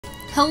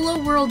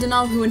Hello world and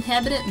all who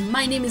inhabit it,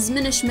 my name is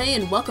Minish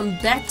and welcome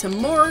back to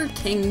more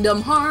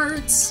Kingdom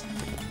Hearts!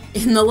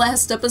 In the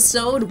last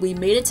episode, we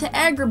made it to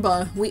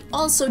Agrabah. We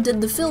also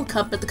did the Fill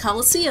Cup at the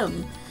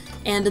Coliseum.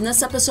 And in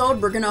this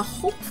episode, we're gonna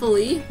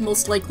hopefully,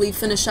 most likely,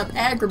 finish up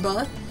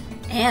Agrabah,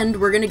 and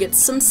we're gonna get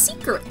some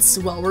secrets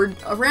while we're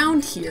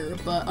around here.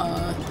 But,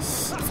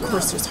 of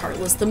course there's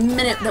Heartless. The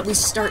minute that we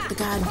start the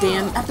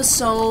goddamn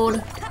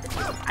episode,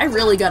 I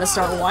really gotta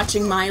start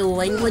watching my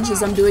language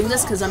as I'm doing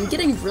this, because I'm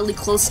getting really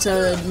close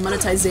to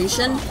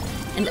monetization,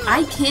 and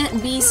I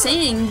can't be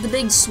saying the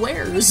big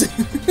swears.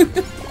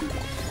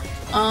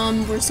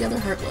 Where's the other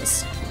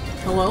Heartless?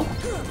 Hello?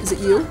 Is it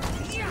you?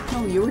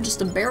 No, you were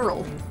just a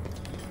barrel.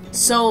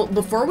 So,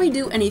 before we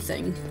do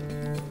anything,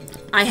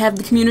 I have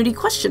the community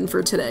question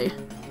for today.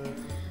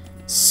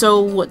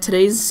 So,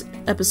 today's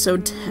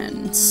episode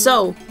 10.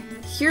 So,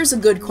 here's a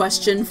good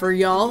question for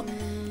y'all.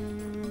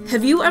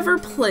 Have you ever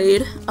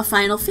played a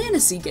Final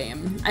Fantasy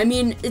game? I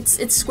mean,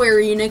 it's Square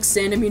Enix,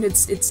 and I mean,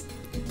 it's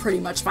pretty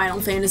much Final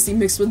Fantasy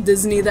mixed with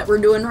Disney that we're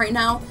doing right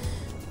now.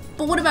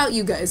 But what about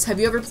you guys? Have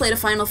you ever played a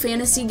Final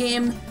Fantasy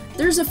game?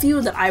 There's a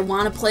few that I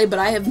want to play, but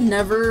I have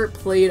never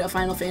played a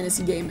Final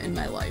Fantasy game in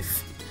my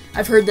life.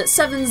 I've heard that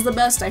 7's the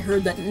best, I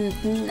heard that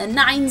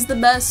 9's the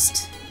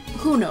best.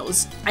 Who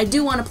knows? I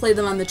do want to play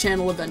them on the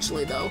channel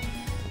eventually, though.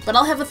 But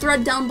I'll have a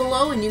thread down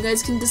below, and you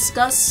guys can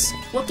discuss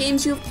what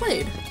games you have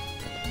played.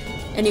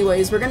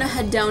 Anyways, we're gonna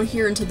head down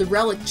here into the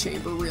relic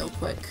chamber real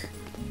quick.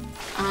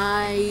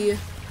 I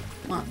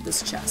want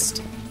this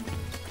chest.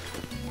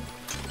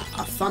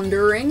 A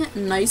thundering.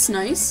 Nice,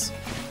 nice.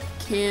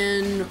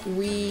 Can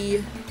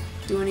we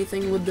do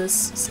anything with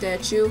this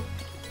statue?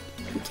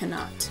 We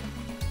cannot.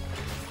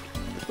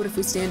 What if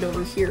we stand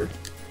over here?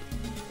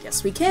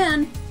 Yes, we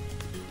can.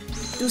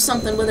 Do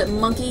something with it,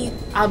 monkey.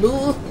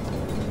 Abu.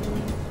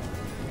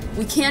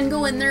 We can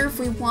go in there if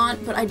we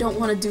want, but I don't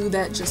want to do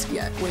that just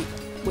yet. Wait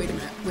a minute.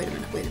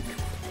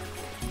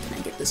 Can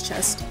I get this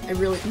chest?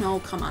 No,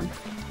 come on.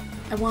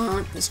 I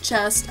want this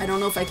chest. I don't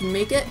know if I can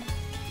make it,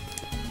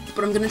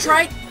 but I'm gonna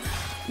try.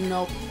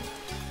 Nope.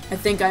 I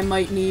think I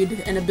might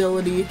need an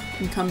ability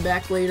and come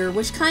back later,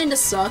 which kinda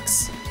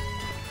sucks.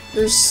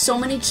 There's so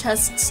many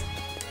chests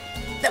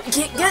that we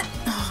can't get.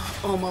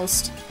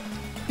 Almost.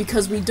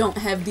 Because we don't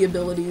have the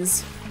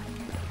abilities.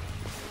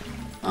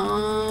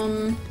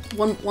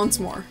 Once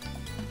more.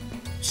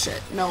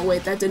 Shit. No,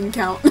 wait, that didn't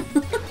count.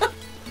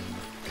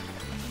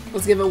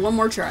 Let's give it one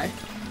more try.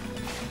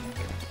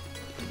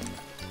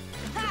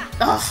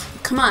 Ugh,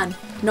 come on.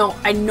 No,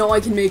 I know I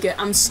can make it.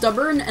 I'm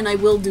stubborn and I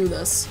will do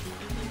this.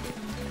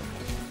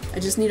 I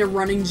just need a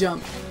running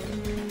jump.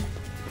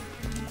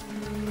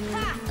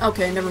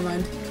 Okay, never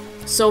mind.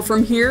 So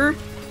from here,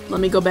 let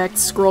me go back,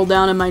 scroll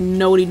down in my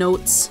notey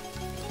notes.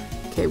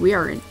 Okay, we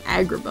are in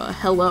Agrabah.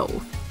 Hello.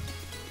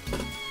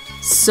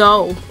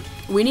 So,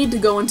 we need to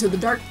go into the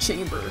dark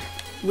chamber,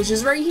 which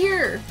is right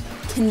here,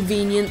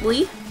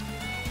 conveniently.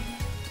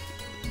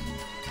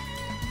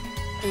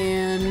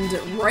 And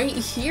right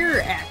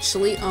here,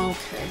 actually.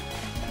 Okay.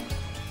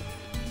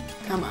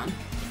 Come on.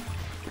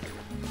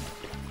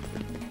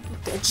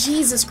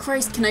 Jesus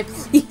Christ, can I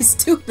please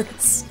do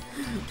this?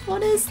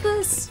 What is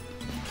this?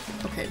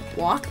 Okay,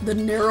 walk the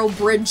narrow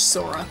bridge,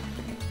 Sora.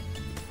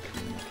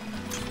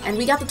 And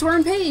we got the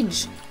torn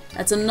page!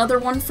 That's another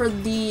one for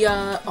the,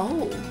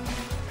 oh.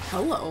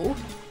 Hello.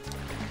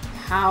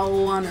 How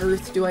on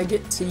earth do I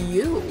get to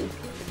you?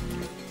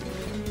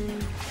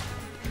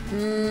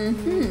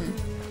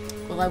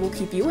 Well, I will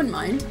keep you in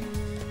mind.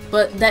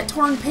 But that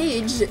torn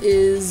page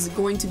is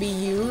going to be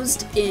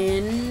used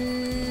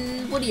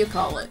in... what do you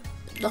call it?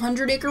 The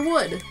 100-acre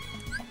wood.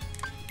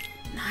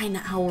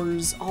 9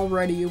 hours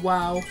already,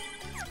 wow.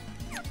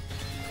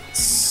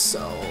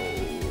 So...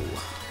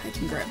 I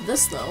can grab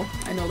this, though.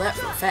 I know that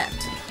for a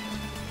fact.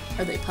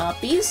 Are they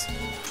puppies?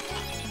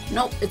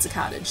 Nope, it's a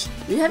cottage.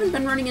 We haven't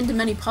been running into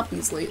many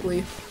puppies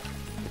lately.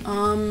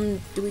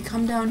 Do we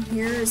come down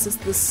here? Is this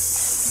the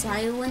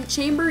silent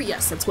chamber?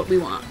 Yes, that's what we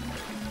want.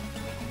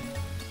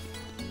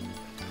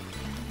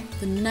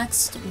 The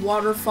next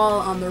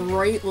waterfall on the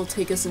right will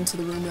take us into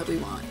the room that we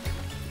want.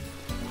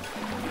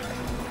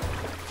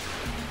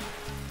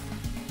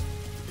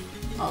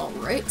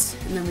 Alright,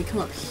 and then we come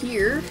up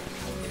here,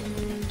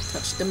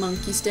 touch the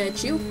monkey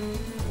statue.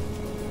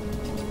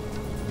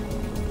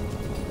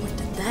 What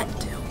did that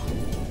do?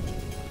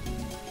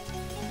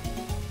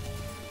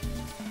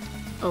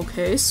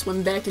 Okay,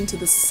 swim back into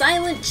the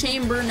silent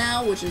chamber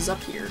now, which is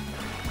up here.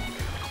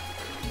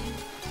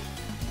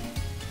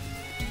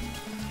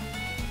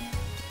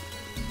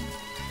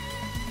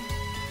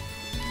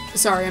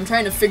 Sorry, I'm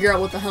trying to figure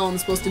out what the hell I'm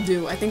supposed to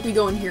do. I think we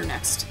go in here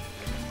next.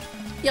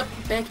 Yep,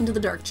 back into the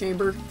dark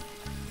chamber.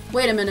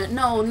 Wait a minute.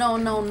 No.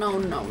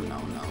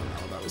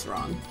 That was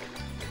wrong.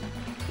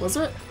 Was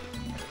it?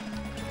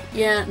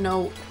 Yeah,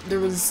 no.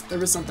 There was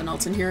something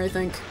else in here, I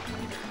think.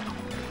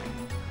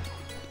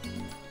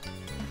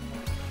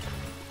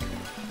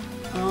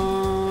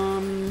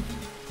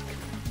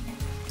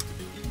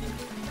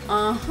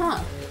 Uh-huh.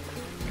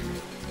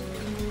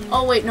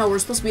 Oh wait, no, we're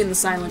supposed to be in the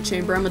silent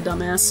chamber. I'm a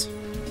dumbass.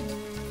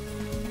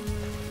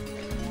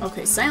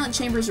 Okay, silent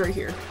chamber's right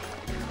here.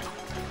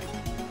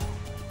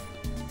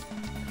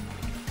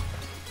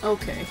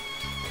 Okay.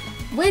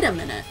 Wait a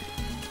minute.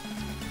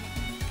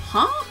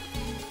 Huh?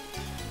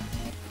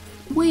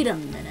 Wait a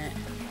minute.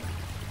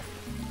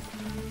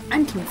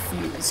 I'm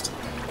confused.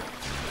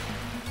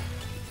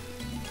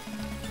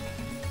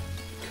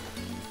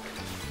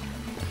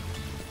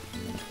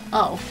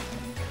 Oh.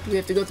 Do we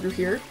have to go through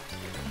here?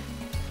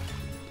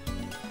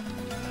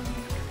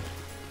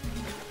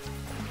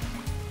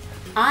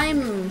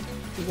 I'm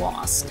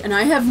lost, and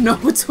I have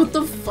notes. What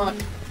the fuck?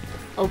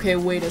 Okay,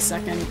 wait a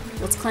second.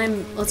 Let's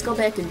climb. Let's go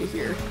back into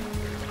here.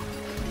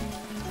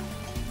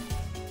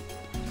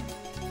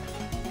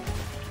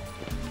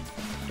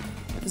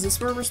 Is this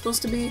where we're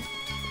supposed to be?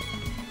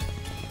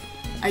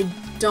 I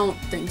don't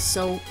think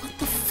so. What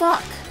the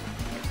fuck?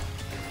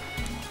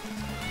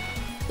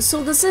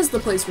 So this is the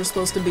place we're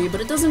supposed to be, but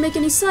it doesn't make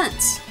any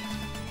sense.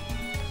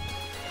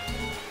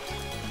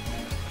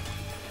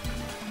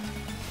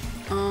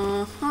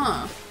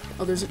 Uh-huh.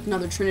 Oh, there's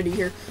another Trinity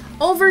here.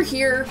 Over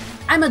here!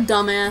 I'm a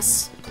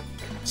dumbass.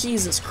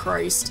 Jesus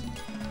Christ.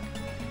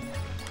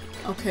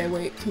 Okay,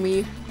 wait, can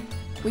we...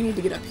 We need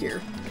to get up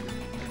here.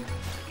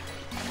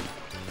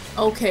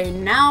 Okay,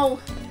 now...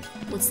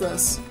 What's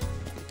this?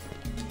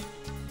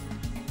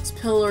 This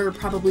pillar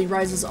probably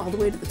rises all the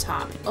way to the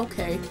top.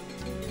 Okay.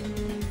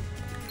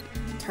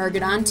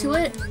 Target onto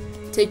it,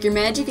 take your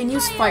magic, and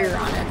use fire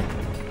on it.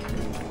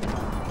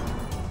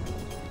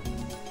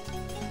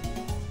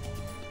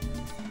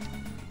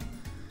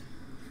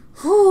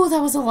 Whew,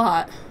 that was a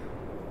lot.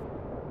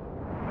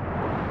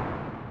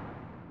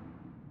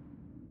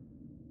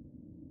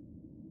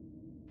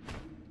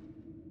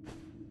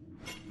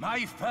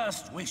 My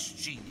first wish,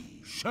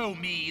 genie, show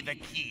me the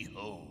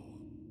keyhole.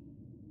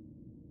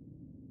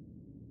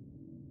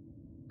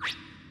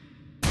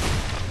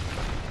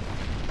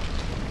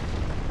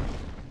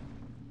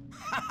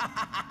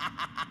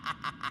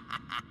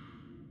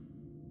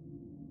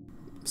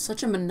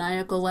 Such a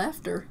maniacal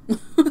laughter.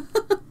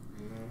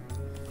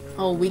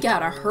 Oh, we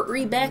gotta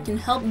hurry back and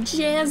help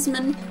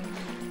Jasmine.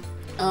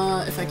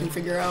 If I can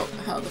figure out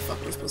how the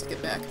fuck we're supposed to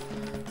get back.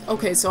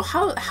 Okay, so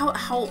how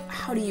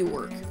do you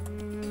work?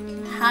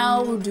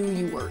 How do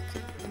you work?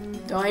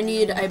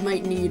 I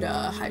might need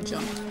a high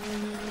jump.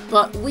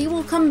 But we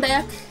will come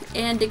back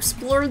and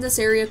explore this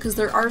area because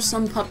there are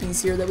some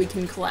puppies here that we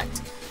can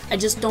collect. I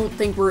just don't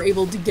think we're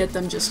able to get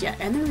them just yet.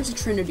 And there is a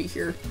Trinity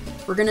here.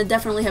 We're gonna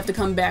definitely have to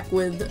come back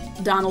with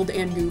Donald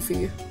and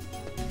Goofy.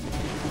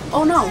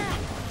 Oh no!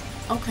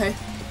 Okay.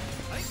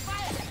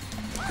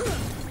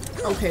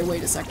 Okay,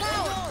 wait a second.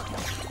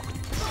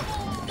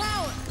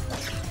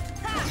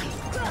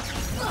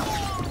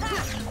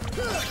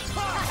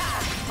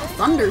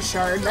 Thunder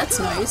Shard, that's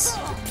nice.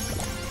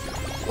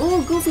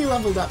 Oh, Goofy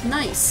leveled up,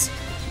 nice.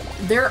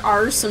 There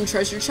are some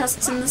treasure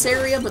chests in this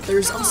area, but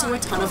there's also a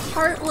ton of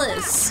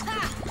heartless.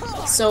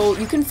 So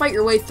you can fight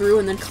your way through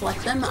and then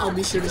collect them. I'll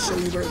be sure to show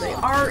you where they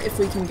are if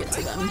we can get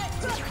to them.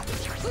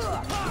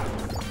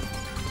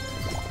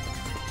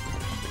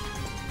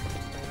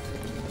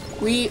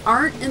 We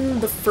aren't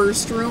in the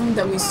first room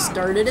that we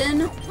started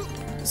in,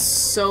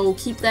 so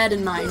keep that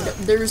in mind.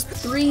 There's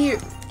 3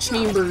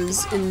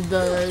 chambers in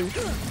the...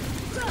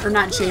 Or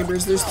not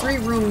chambers, there's 3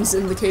 rooms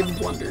in the Cave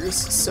of Wonders,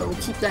 so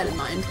keep that in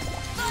mind.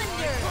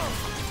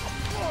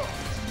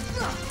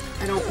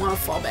 I don't want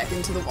to fall back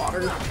into the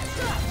water,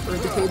 or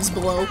the caves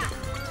below.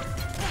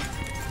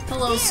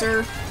 Hello,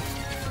 sir.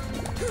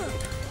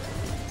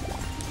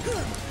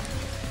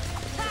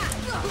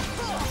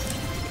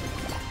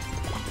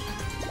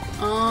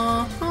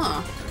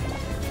 Uh-huh.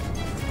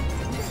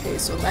 Okay,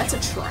 so that's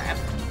a trap.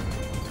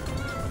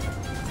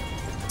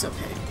 It's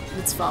okay.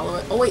 Let's follow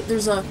it. Oh wait,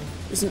 there's an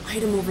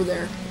item over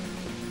there.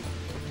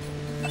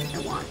 I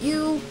want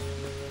you.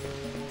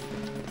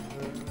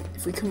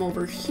 If we come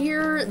over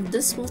here,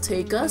 this will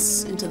take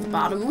us into the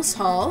bottomless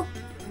hall,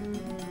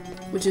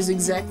 which is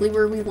exactly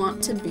where we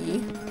want to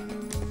be.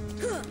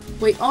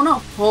 Wait, oh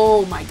no!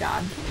 Oh my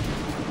god.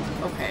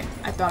 Okay,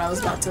 I thought I was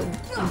about to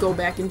go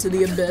back into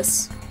the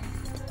abyss.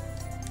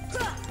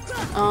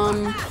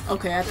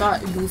 Okay, I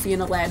thought Goofy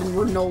and Aladdin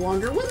were no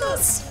longer with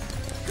us.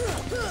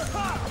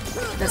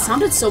 That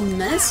sounded so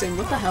menacing,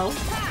 what the hell?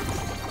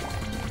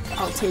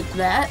 I'll take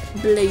that.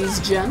 Blaze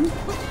gem.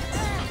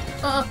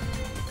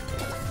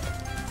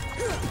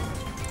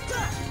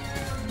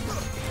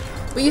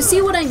 But you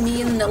see what I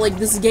mean? That, like,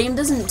 this game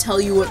doesn't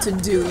tell you what to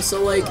do,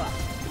 so, like,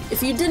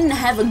 if you didn't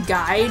have a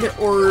guide,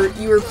 or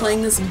you were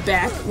playing this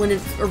back when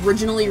it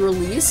originally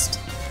released,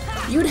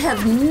 you'd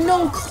have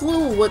no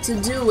clue what to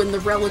do in the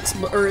relics,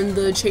 or in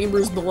the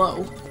chambers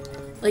below.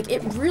 Like,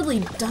 it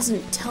really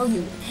doesn't tell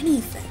you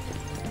anything.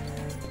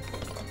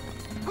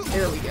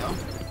 There we go.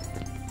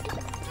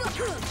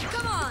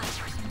 Come on.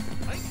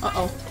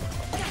 Uh-oh.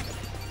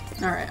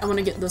 Alright, I want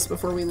to get this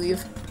before we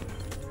leave.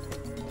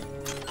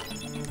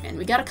 And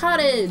we got a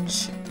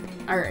cottage!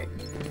 Alright.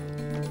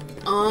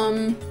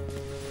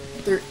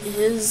 There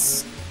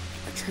is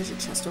a treasure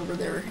chest over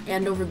there,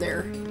 and over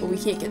there, but we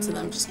can't get to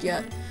them just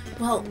yet.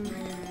 Well,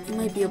 we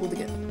might be able to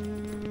get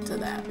to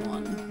that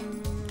one.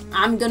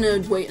 I'm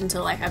gonna wait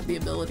until I have the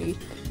ability,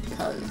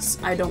 because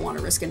I don't want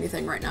to risk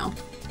anything right now.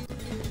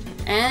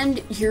 And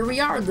here we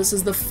are. This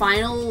is the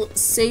final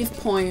save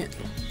point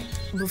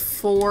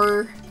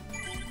before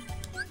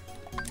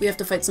we have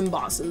to fight some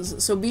bosses.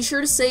 So be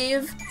sure to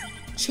save,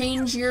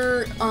 change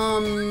your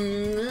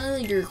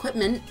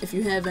equipment if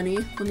you have any.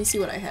 Let me see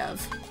what I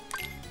have.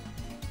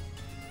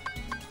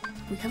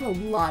 We have a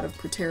lot of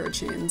Protera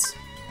chains.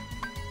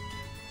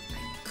 I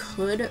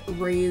could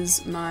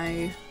raise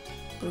my,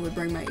 but it would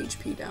bring my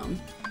HP down.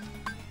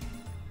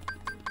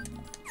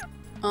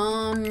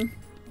 Oh,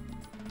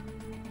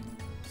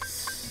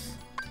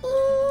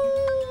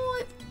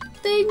 I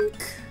think,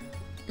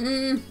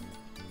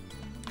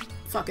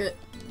 fuck it.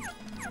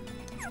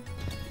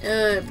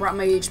 It brought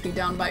my HP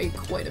down by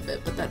quite a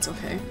bit, but that's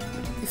okay.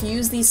 If you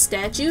use these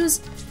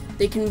statues,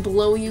 they can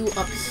blow you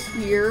up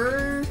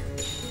here,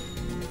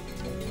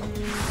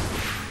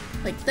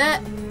 like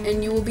that,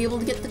 and you will be able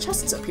to get the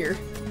chests up here.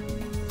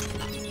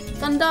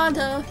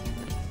 Thundada!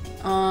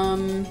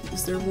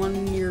 Is there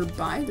one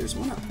nearby? There's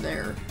one up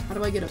there. How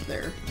do I get up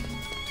there?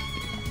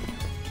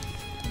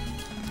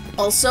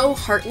 Also,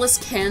 Heartless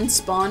can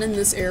spawn in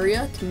this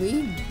area. Can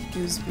we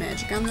use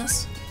magic on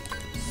this?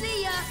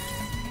 See ya!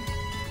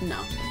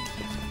 No.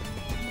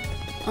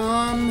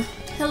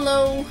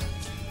 Hello.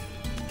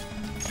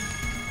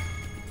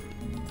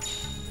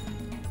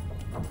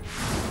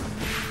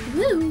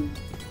 Woo!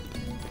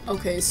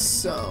 Okay,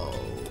 so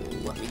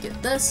let me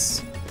get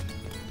this.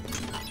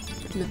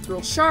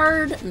 Mithril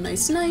shard,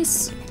 nice,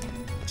 nice.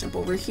 Jump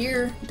over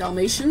here.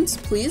 Dalmatians,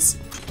 please.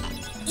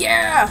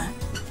 Yeah!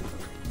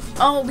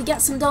 Oh, we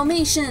got some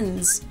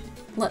Dalmatians!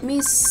 Let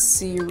me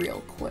see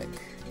real quick.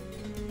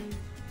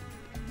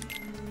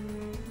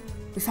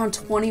 We found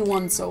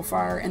 21 so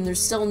far, and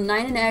there's still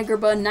 9 in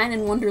Agrabah, 9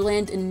 in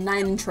Wonderland, and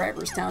 9 in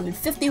Traverse Town, and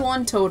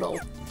 51 total.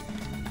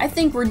 I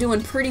think we're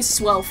doing pretty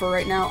swell for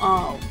right now.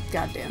 Oh,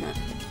 god damn it.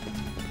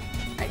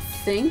 I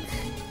think...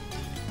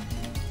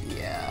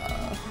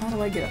 yeah, how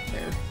do I get up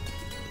there?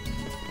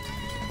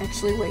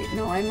 Actually, wait,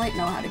 no, I might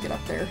know how to get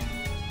up there.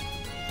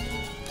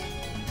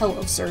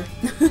 Hello, sir.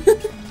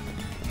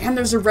 And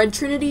there's a red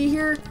trinity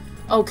here?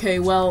 Okay,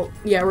 well,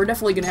 yeah, we're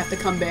definitely gonna have to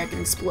come back and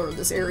explore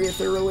this area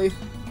thoroughly.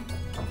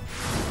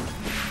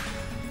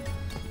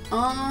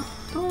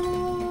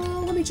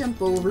 Let me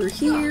jump over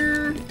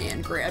here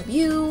and grab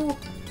you.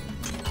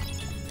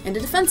 And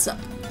a defense up.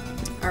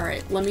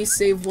 Alright, let me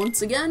save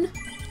once again.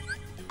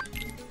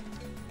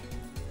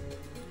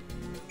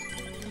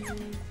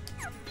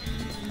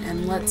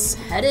 And let's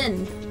head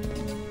in.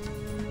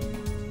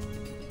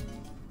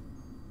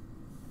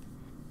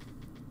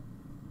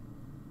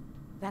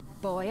 That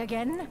boy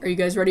again? Are you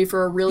guys ready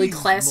for a really He's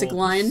classic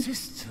more line?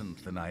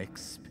 persistent than I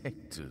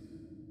expected.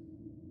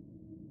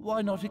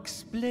 Why not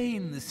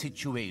explain the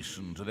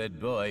situation to that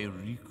boy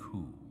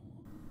Riku?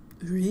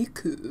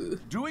 Riku.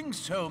 Doing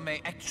so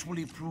may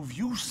actually prove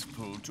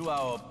useful to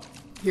our...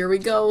 Here we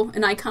go,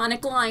 an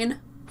iconic line.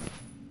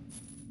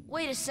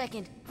 Wait a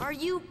second, are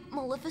you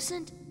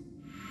Maleficent?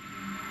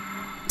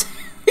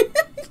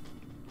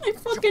 I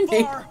fucking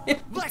hate Jafar,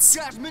 it. let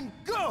Jasmine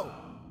go!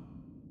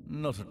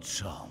 Not a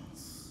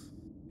chance.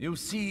 You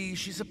see,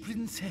 she's a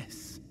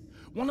princess.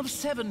 One of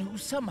 7 who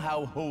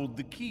somehow hold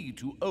the key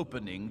to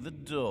opening the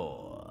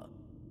door.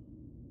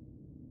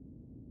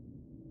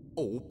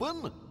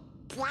 Open?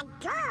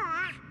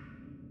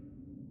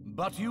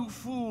 But you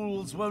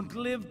fools won't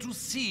live to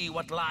see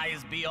what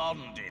lies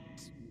beyond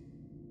it.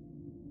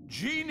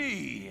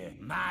 Genie,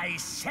 my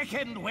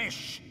second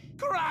wish,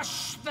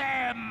 crush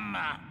them!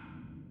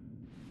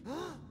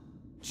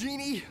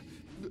 Genie,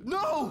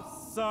 no!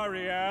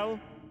 Sorry, Al.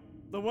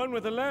 The one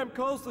with the lamp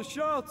calls the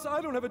shots.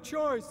 I don't have a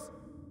choice.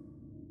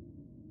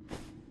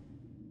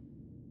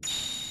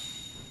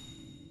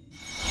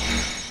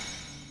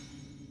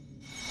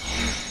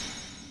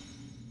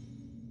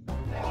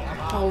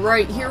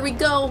 Alright, here we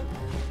go.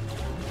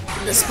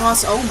 This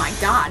boss, oh my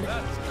god.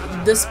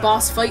 This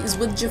boss fight is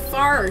with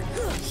Jafar.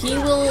 He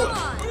will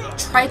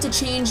try to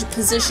change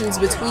positions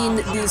between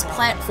these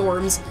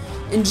platforms,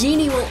 and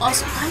Genie will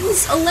also... Why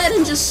is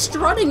Aladdin just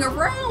strutting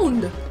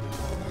around?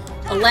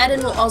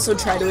 Aladdin will also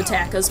try to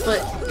attack us,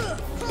 but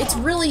it's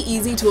really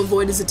easy to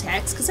avoid his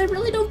attacks, because I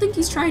really don't think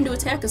he's trying to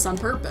attack us on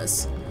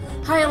purpose.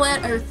 Hi,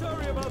 Aladdin,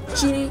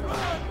 Genie,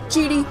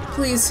 Genie,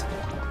 please.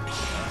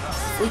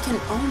 We can,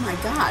 oh my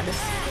god.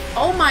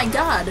 Oh my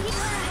god.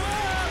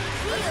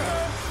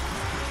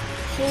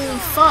 Holy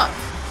fuck.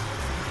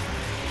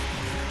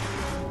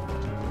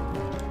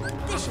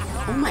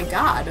 Oh my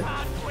god.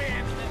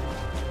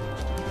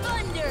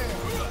 Thunder!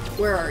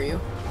 Where are you?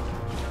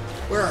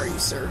 Where are you,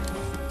 sir?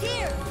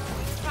 Here!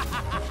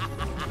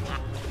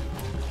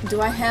 Do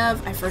I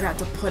have... I forgot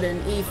to put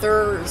in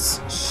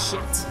ethers. Shit.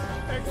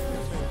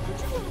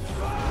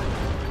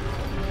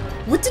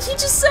 What did he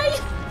just say?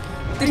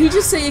 Did he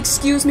just say,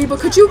 excuse me, but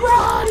could you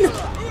run?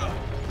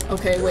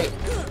 Okay, wait.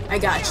 I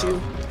got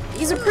you.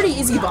 He's a pretty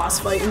easy boss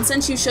fight, and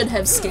since you should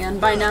have scanned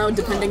by now,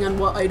 depending on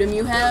what item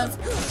you have,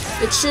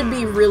 it should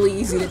be really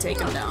easy to take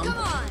him down.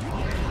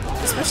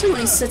 Especially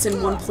when he sits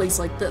in one place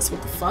like this.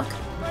 What the fuck?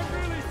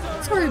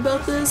 sorry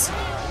about this.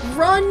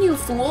 Run, you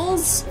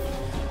fools!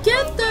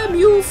 Get them,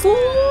 you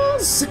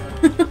fools!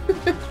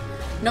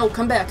 No,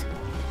 come back.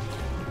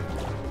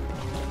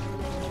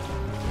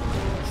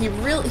 He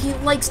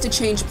likes to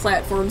change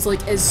platforms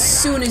like as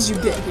soon as you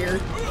get here.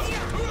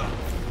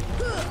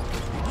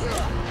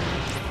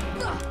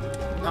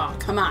 Oh,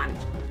 come on.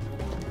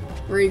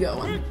 Where are you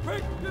going?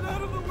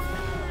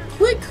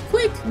 Quick,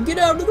 quick, get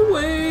out of the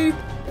way!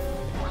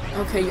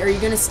 Okay, are you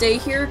gonna stay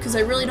here? Because I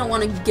really don't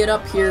want to get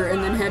up here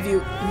and then have you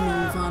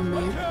move on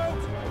me.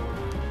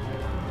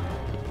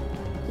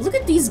 Look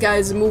at these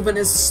guys moving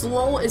as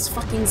slow as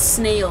fucking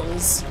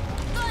snails.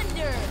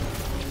 Thunder!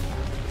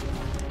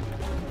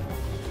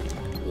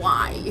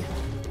 Why?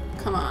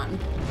 Come on.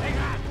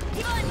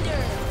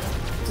 Thunder!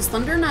 Does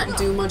thunder not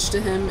do much to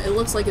him? It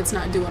looks like it's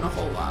not doing a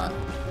whole lot.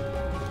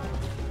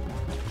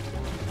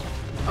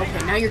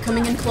 Okay, now you're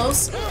coming in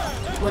close.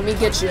 Let me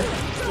get you.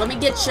 Let me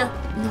get you.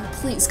 No,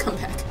 please come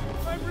back.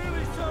 I'm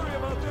really sorry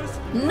about this.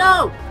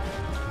 No!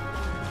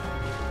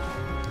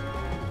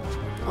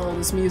 Oh,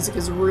 this music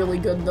is really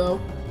good, though.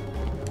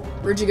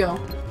 Where'd you go?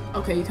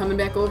 Okay, you coming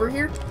back over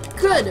here?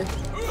 Good!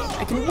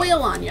 I can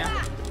wail on ya.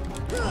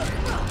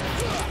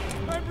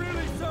 I'm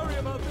really sorry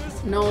about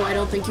this. No, I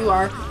don't think you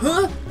are.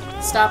 Huh?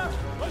 Stop.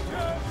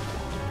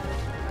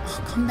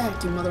 Oh, come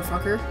back, you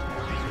motherfucker.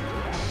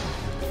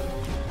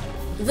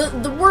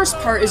 The worst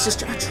part is just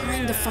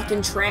trying to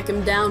fucking track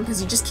him down because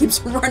he just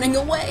keeps running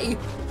away.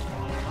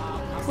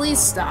 Please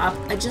stop.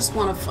 I just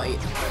want to fight.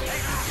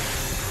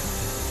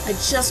 I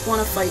just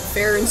want to fight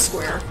fair and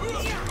square.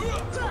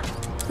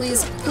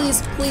 Please,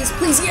 please, please,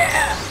 please,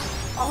 yeah!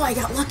 Oh, I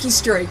got Lucky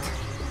Strike.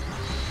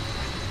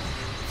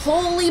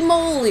 Holy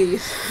moly.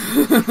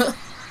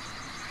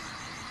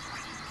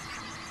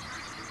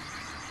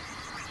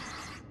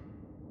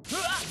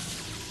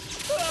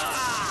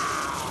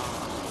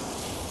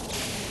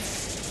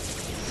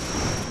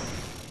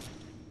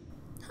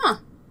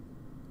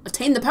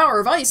 Attain the power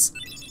of ice.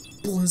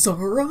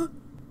 Blizzara?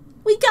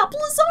 We got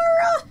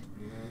Blizzara!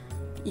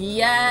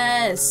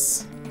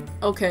 Yes!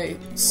 Okay,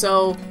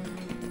 so...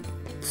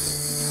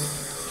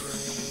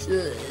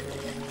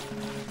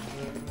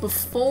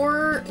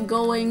 Before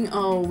going...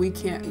 Oh, we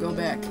can't go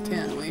back,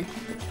 can we?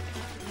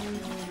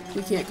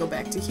 We can't go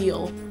back to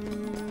heal.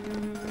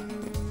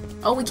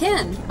 Oh, we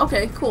can!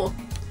 Okay, cool.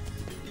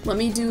 Let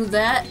me do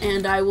that,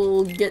 and I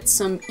will get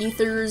some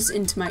ethers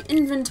into my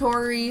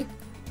inventory.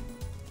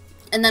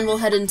 And then we'll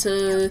head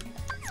into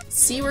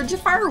see where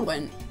Jafar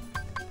went.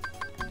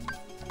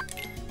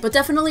 But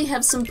definitely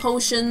have some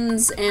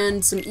potions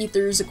and some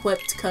ethers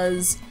equipped,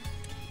 cause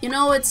you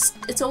know it's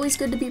always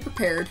good to be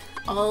prepared.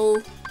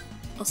 I'll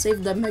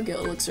save the mega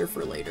elixir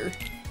for later.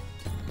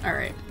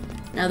 Alright.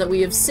 Now that we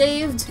have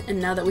saved,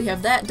 and now that we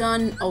have that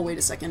done, oh wait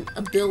a second.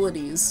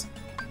 Abilities.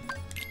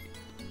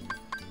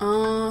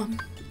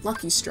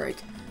 Lucky Strike.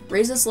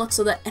 Raises luck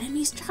so that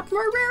enemies drop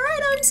more rare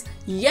items!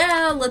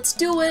 Yeah, let's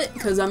do it!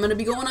 Because I'm gonna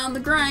be going on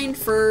the grind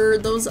for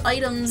those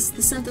items,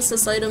 the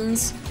synthesis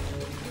items.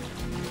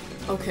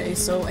 Okay,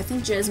 so I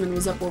think Jasmine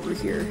was up over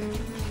here.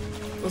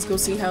 Let's go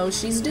see how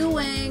she's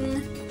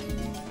doing.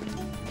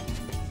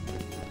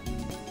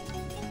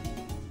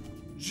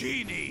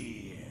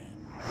 Genie,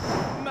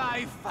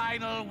 my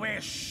final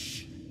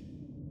wish.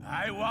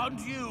 I want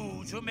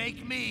you to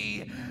make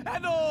me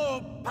an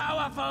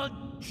all-powerful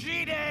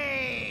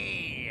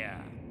genie!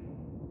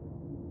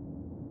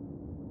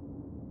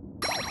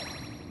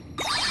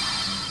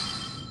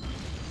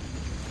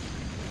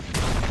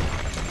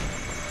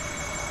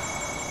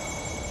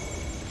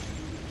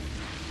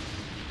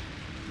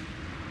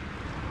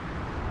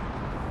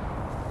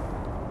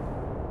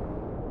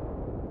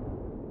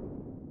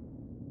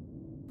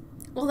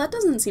 Well, that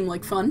doesn't seem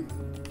like fun.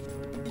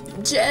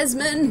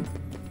 Jasmine!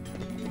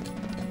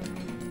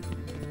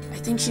 I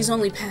think she's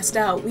only passed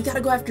out. We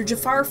gotta go after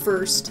Jafar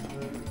first.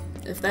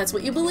 If that's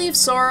what you believe,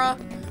 Sora.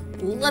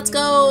 Let's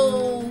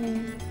go!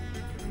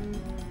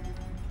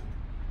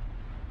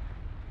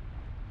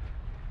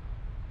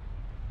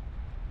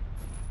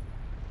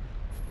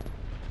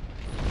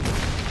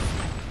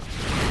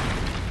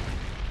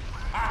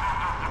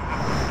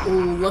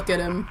 Ooh, look at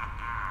him.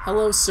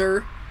 Hello,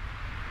 sir.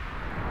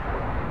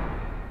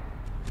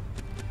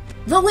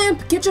 The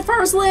lamp! Get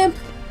Jafar's lamp!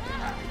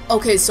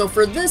 Okay, so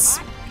for this...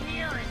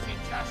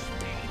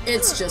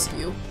 It's just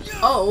you.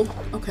 Oh,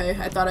 okay.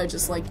 I thought I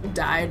just, like,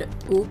 died.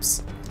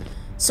 Oops.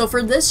 So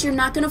for this, you're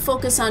not gonna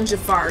focus on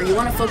Jafar. You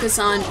wanna focus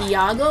on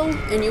Iago,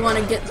 and you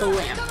wanna get the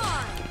lamp.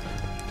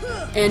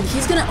 And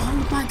he's gonna...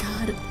 Oh my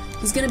god.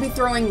 He's gonna be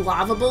throwing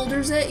lava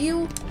boulders at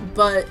you,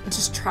 but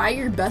just try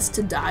your best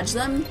to dodge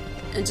them,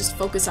 and just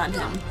focus on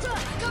him.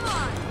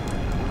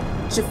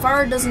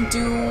 Jafar doesn't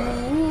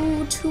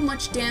do too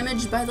much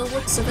damage by the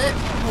looks of it.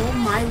 Oh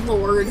my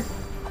lord.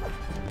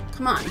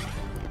 Come on.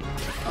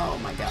 Oh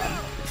my god.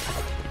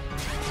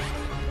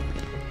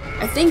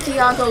 I think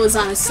Iago is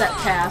on a set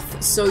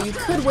path, so you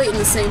could wait in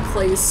the same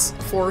place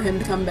for him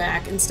to come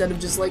back instead of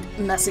just like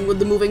messing with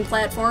the moving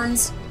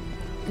platforms.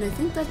 And I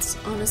think that's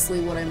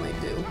honestly what I might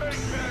do.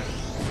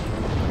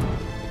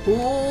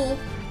 Ooh.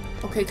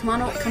 Okay, come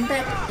on, come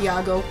back,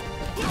 Iago.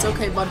 It's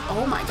okay, bud.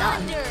 Oh my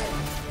god.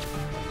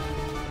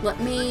 Let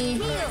me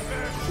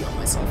heal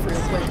myself real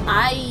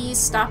quick.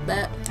 Stop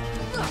that.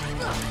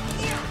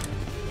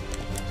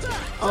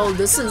 Oh,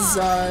 this is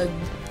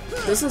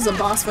a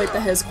boss fight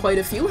that has quite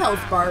a few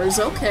health bars.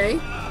 Okay.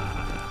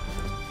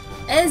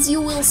 As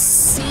you will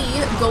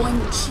see,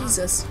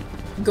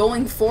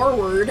 going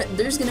forward,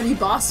 there's gonna be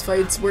boss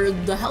fights where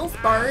the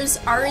health bars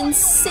are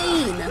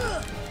insane.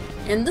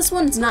 And this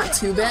one's not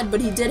too bad,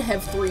 but he did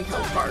have 3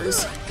 health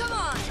bars.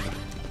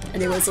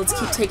 Anyways, let's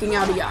keep taking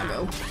out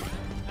Iago.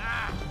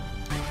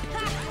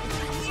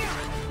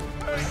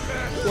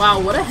 Wow,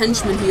 what a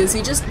henchman he is.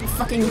 He just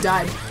fucking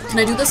died. Can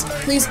I do this?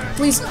 Please,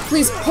 please,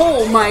 please.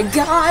 Oh my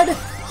god!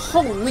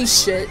 Holy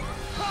shit.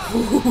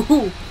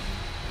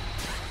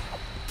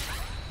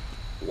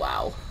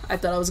 Wow. I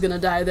thought I was gonna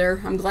die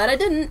there. I'm glad I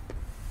didn't.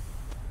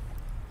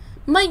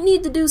 Might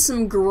need to do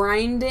some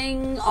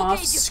grinding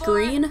off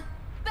screen. Jafar,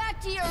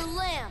 back to your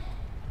lamp.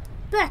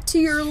 Back to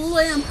your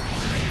lamp.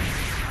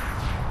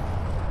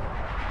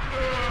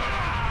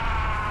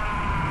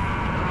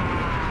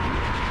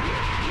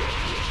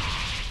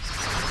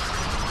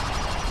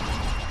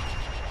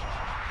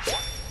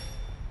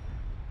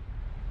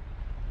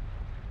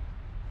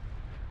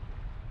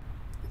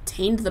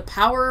 Obtained the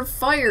power of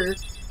fire.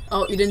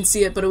 Oh, you didn't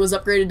see it, but it was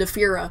upgraded to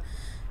Fira.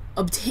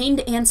 Obtained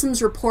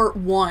Ansem's report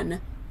 1.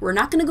 We're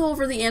not going to go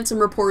over the Ansem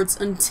reports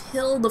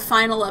until the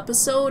final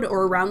episode,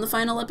 or around the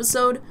final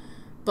episode,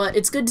 but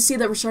it's good to see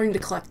that we're starting to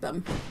collect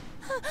them.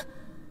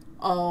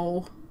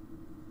 Oh.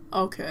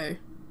 Okay.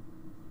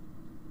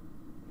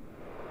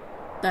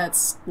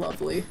 That's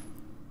lovely.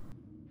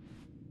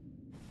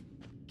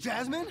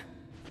 Jasmine?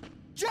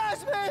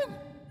 Jasmine!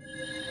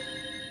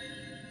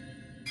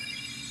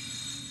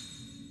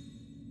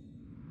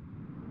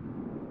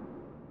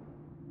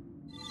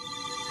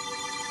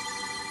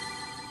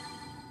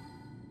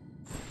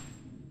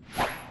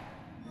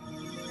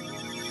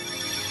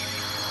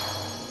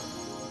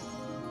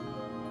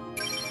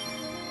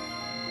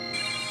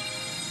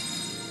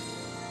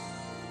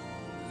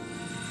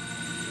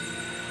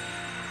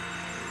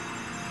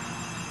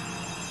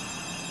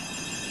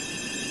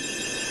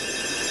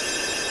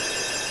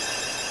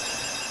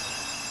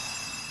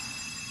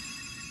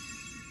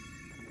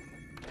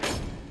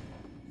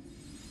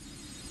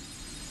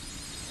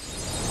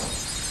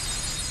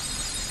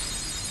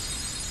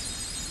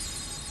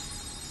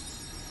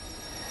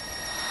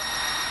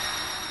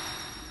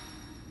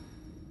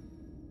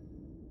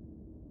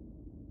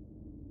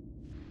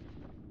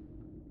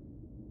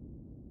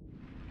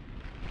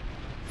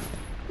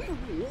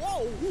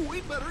 Whoa,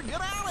 we better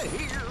get out of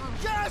here!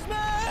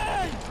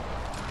 Jasmine!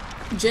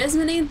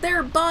 Jasmine ain't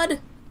there, bud.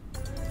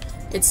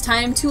 It's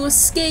time to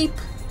escape.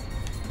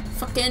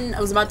 Fucking,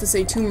 I was about to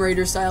say Tomb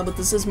Raider style, but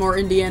this is more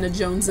Indiana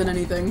Jones than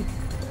anything.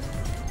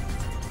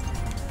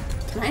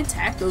 Can I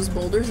attack those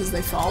boulders as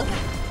they fall?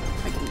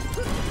 I can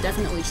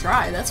definitely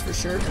try, that's for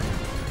sure.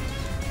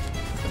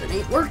 But it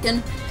ain't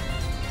working.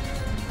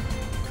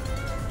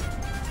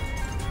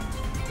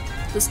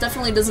 This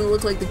definitely doesn't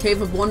look like the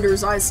Cave of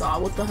Wonders I saw.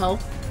 What the hell?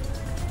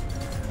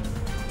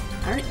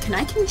 Can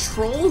I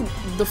control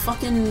the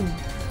fucking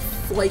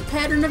flight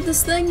pattern of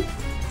this thing?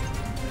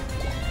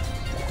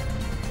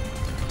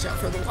 Watch out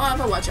for the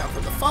lava, watch out for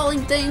the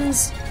falling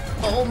things.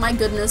 Oh my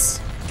goodness.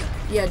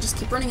 Yeah, just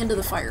keep running into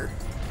the fire.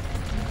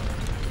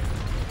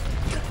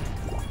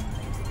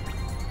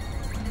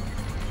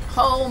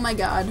 Oh my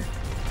god.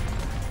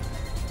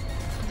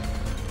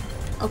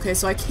 Okay,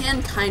 so I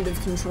can kind of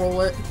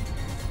control it.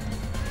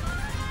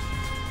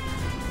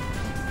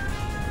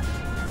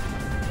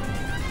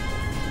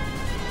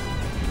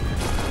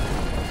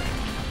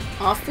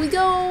 Off we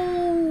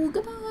go!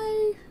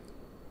 Goodbye!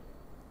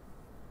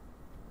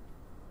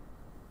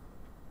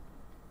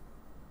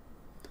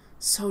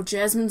 So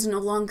Jasmine's no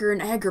longer in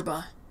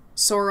Agrabah.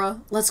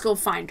 Sora, let's go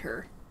find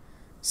her.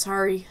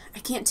 Sorry, I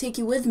can't take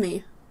you with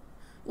me.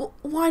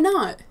 Why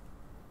not?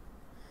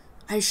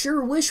 I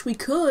sure wish we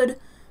could,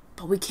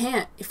 but we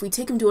can't. If we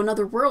take him to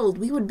another world,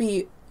 we would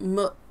be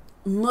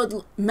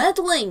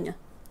meddling.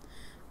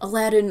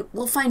 Aladdin,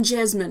 we'll find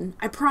Jasmine.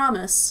 I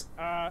promise.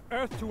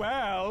 Earth to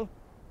Al?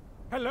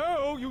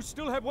 Hello, you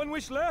still have one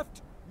wish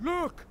left?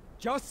 Look,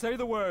 just say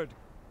the word.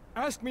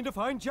 Ask me to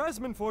find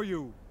Jasmine for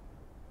you.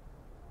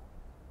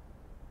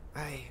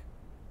 I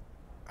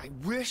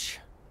wish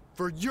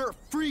for your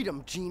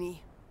freedom,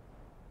 Genie.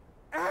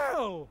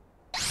 Al!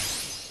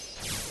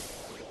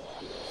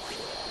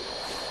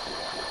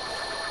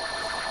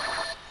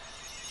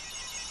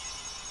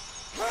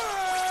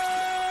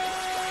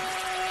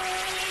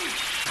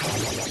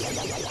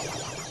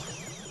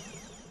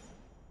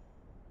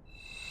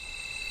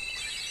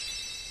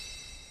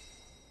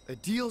 A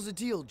deal's a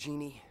deal,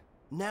 Genie.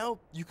 Now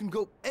you can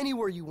go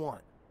anywhere you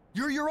want.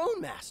 You're your own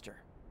master.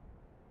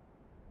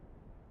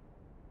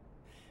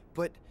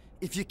 But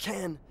if you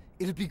can,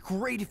 it'd be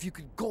great if you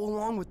could go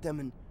along with them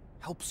and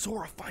help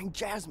Sora find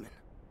Jasmine.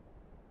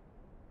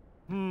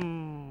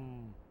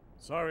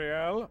 Sorry,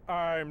 Al.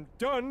 I'm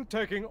done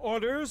taking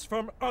orders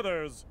from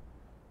others.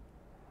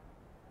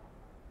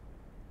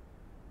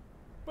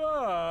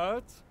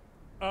 that.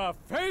 A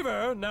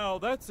favor? Now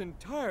that's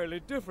entirely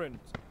different.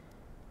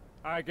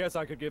 I guess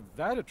I could give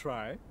that a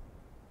try.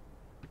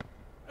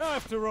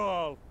 After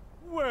all,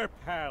 we're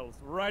pals,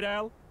 right,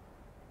 Al?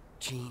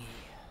 Genie.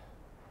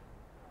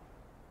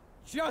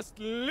 Just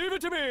leave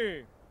it to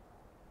me!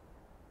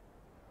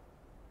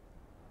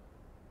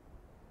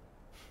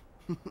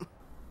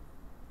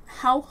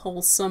 How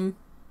wholesome.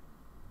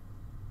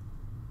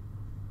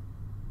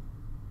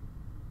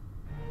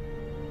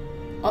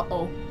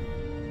 Uh-oh.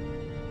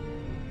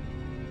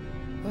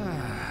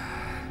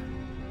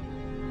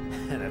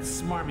 That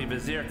smarmy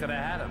vizier could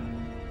have had him.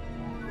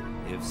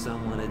 If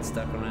someone had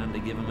stuck around to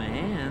give him a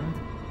hand.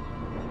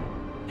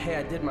 Hey,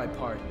 I did my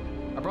part.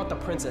 I brought the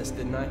princess,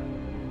 didn't I?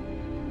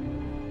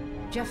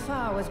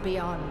 Jafar was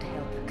beyond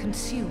help,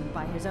 consumed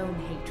by his own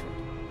hatred.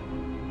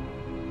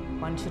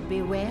 One should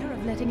beware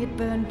of letting it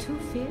burn too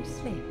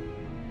fiercely.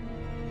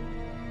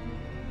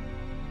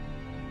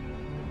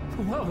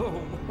 Whoa,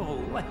 whoa,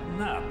 whoa,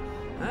 lighten up.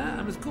 Huh?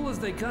 I'm as cool as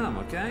they come,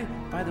 okay?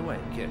 By the way,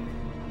 kid,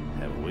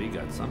 have we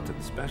got something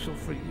special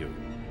for you?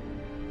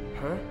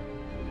 Huh?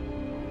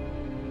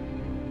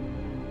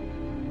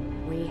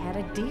 We had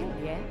a deal,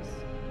 yes?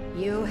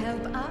 You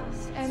help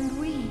us, and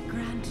we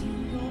grant you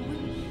your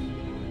wish.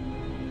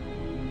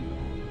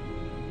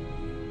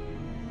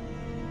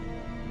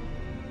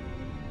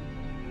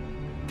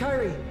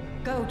 Kyrie!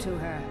 Go to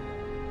her.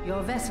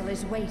 Your vessel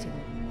is waiting.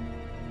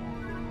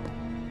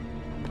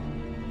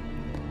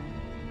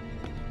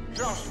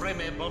 Just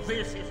remember,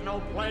 this is no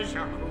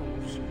pleasure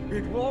cruise.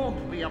 It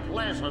won't be a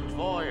pleasant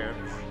voyage.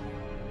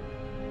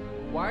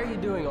 Why are you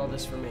doing all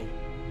this for me?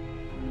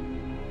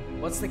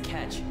 What's the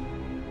catch?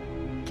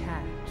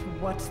 Catch?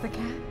 What's the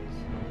catch?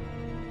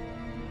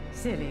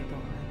 Silly boy.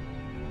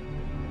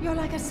 You're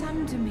like a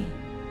son to me.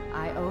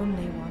 I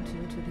only want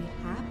you to be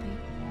happy.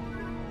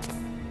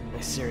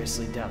 I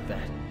seriously doubt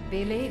that.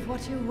 Believe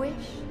what you wish.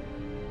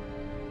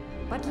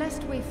 But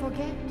lest we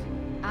forget,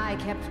 I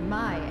kept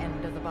my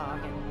end of the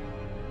bargain.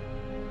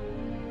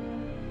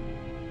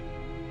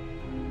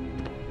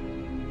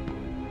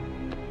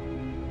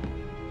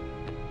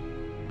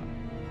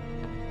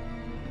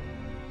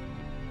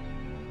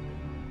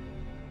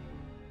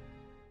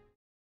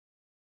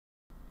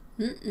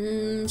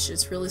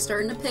 Shit's really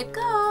starting to pick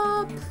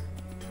up.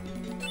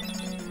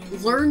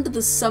 Learned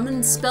the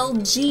summon spell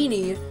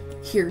Genie.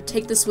 Here,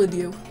 take this with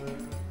you.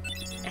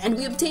 And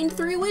we obtained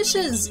 3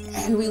 wishes!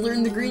 And we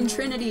learned the Green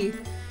Trinity.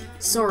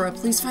 Sora,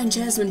 please find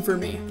Jasmine for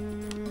me.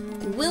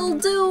 Will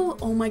do!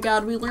 Oh my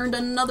god, we learned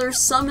another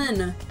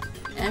summon!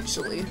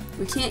 Actually,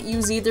 we can't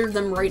use either of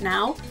them right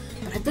now,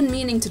 but I've been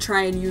meaning to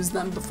try and use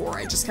them before,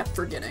 I just kept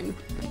forgetting.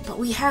 But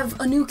we have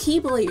a new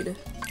Keyblade!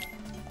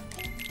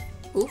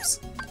 Oops.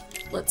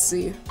 Let's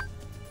see.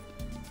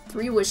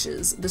 3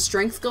 wishes. The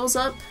strength goes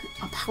up,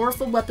 a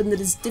powerful weapon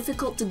that is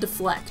difficult to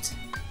deflect.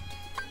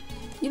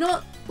 You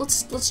know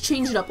what? Let's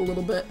change it up a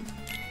little bit.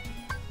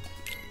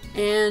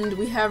 And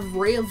we have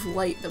Ray of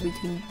Light that we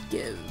can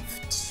give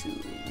to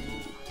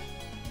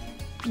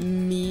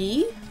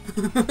me.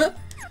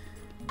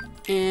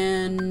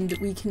 And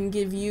we can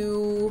give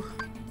you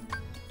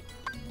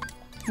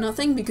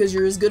nothing because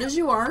you're as good as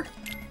you are.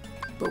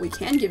 But we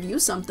can give you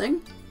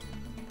something.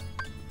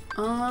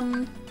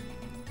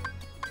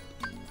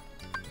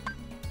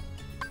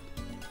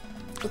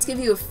 Let's give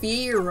you a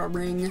Fiera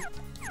ring.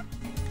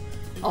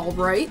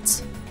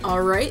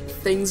 Alright,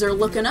 things are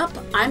looking up.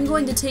 I'm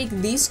going to take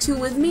these 2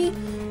 with me,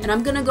 and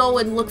I'm gonna go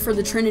and look for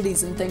the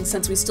Trinities and things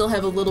since we still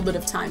have a little bit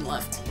of time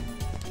left.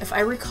 If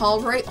I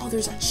recall right, oh,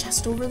 there's a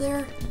chest over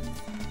there?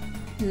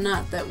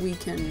 Not that we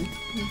can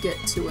get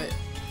to it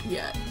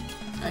yet.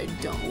 I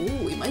don't,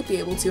 ooh, we might be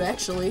able to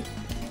actually.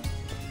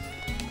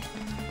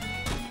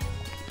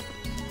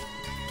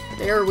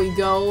 There we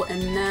go,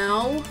 and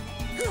now...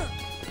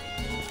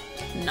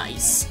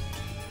 Nice.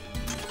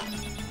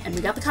 And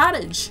we got the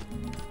cottage.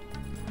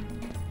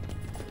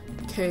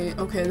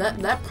 Okay,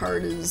 that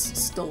part is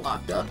still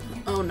locked up.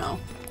 Oh no.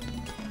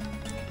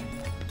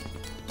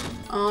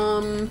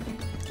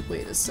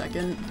 Wait a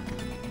second.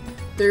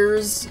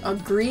 There's a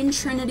Green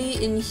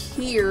Trinity in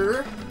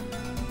here.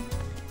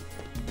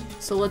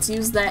 So let's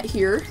use that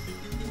here.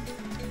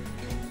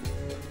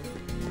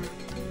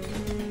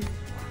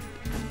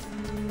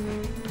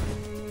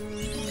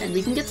 And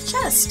we can get the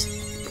chest.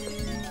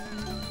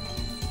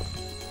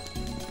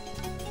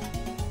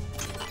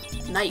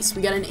 Nice,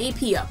 we got an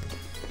AP up.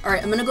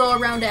 Alright, I'm gonna go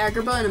around to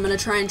Agrabah and I'm gonna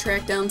try and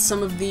track down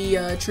some of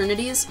the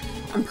Trinities.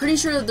 I'm pretty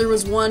sure that there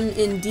was one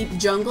in Deep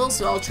Jungle,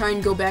 so I'll try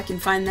and go back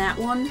and find that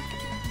one.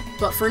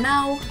 But for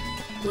now,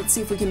 let's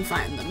see if we can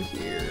find them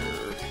here.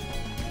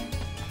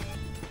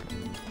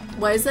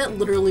 Why is that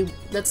literally...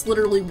 That's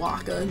literally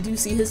Waka. Do you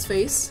see his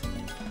face?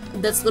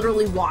 That's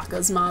literally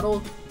Waka's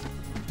model.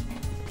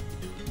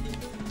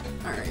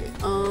 Alright,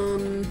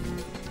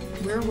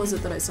 where was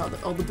it that I saw that?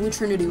 Oh, the Blue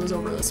Trinity was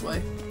over this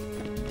way.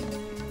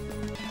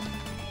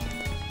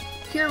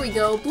 Here we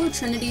go, Blue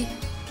Trinity.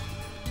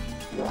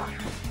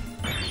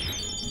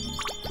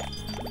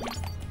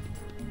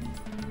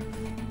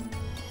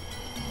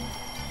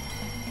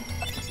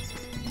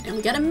 And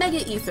we got a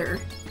Mega Ether.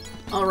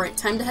 Alright,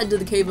 time to head to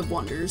the Cave of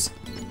Wonders.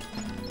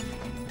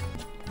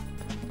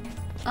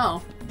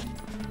 Oh.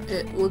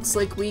 It looks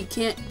like we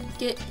can't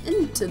get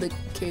into the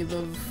Cave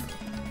of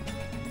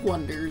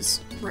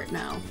Wonders right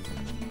now.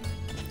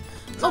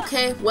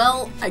 Okay,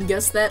 well, I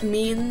guess that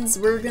means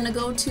we're gonna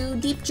go to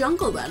Deep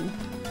Jungle then.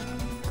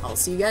 I'll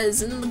see you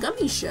guys in the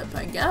gummy ship,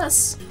 I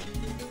guess.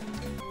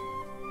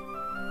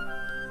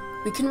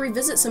 We can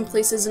revisit some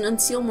places and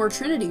unseal more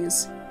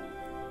trinities.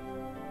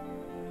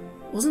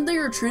 Wasn't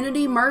there a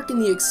trinity mark in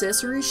the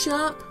accessory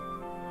shop?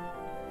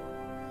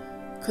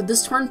 Could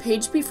this torn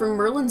page be from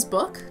Merlin's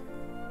book?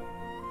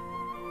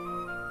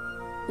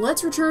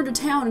 Let's return to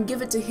town and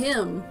give it to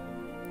him.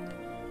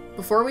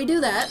 Before we do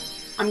that,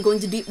 I'm going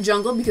to Deep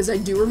Jungle because I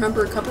do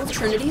remember a couple of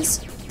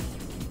trinities.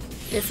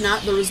 If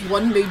not, there was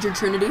one major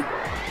trinity.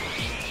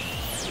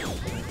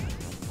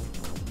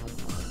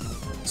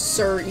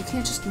 Sir, you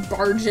can't just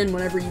barge in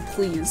whenever you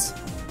please.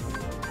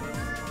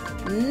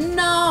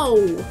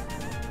 No!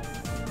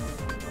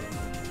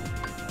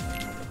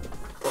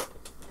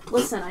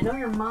 Listen, I know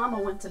your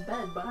mama went to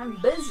bed, but I'm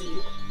busy.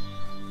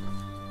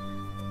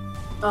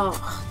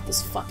 Oh,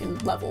 this fucking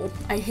level.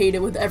 I hate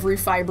it with every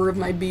fiber of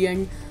my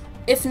being.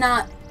 If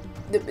not,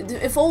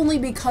 if only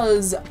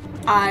because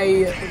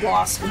I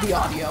lost the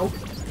audio.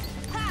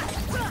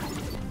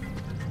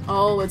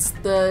 Oh, it's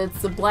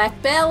the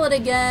Black Ballad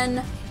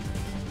again.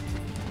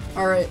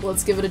 Alright,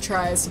 let's give it a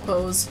try, I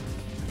suppose.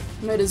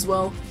 Might as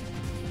well.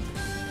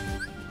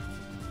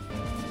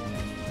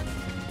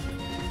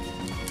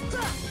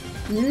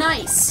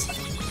 Nice!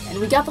 And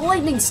we got the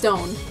Lightning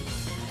Stone!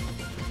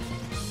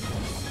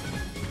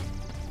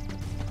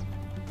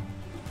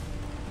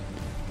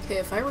 Okay,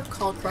 if I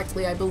recall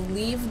correctly, I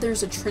believe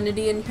there's a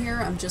trinity in here,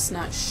 I'm just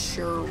not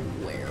sure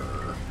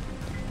where.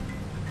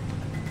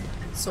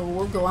 So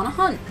we'll go on a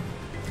hunt.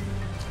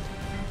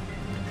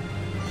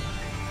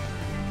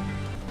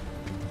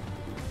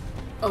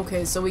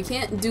 Okay, so we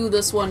can't do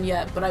this one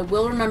yet, but I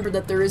will remember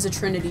that there is a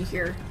trinity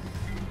here.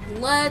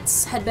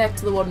 Let's head back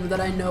to the one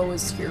that I know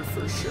is here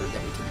for sure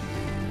that we can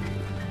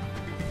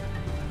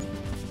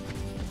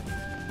do.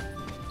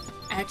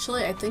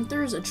 Actually, I think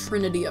there's a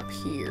trinity up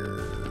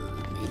here.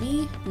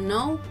 Maybe?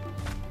 No?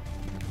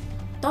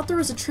 Thought there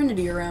was a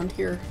trinity around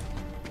here.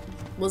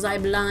 Was I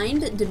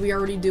blind? Did we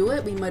already do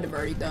it? We might have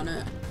already done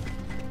it.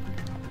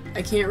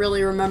 I can't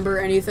really remember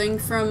anything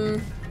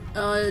from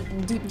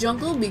Deep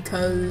Jungle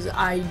because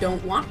I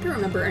don't want to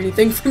remember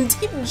anything from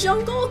Deep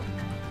Jungle.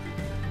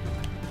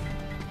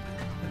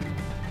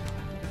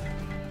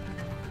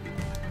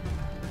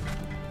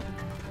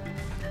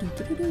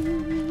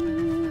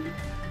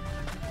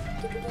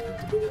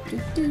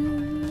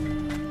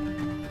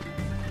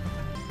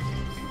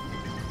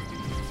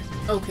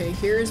 Okay,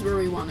 here's where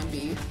we want to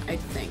be, I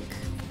think.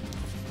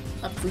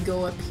 Up we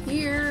go up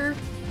here,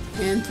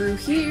 and through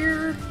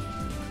here.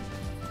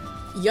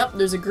 Yup,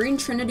 there's a green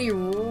trinity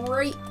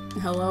right...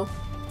 Hello?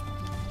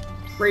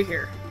 Right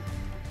here.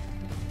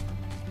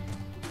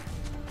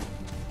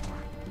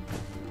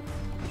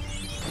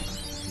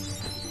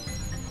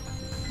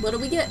 What do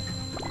we get?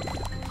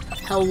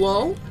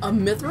 Hello? A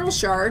mithril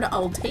shard,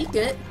 I'll take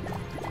it.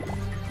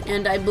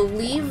 And I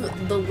believe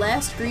the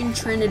last green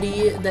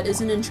trinity that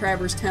isn't in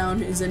Traverse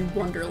Town is in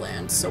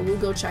Wonderland, so we'll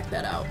go check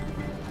that out.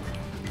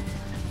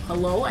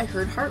 Hello? I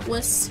heard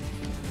heartless.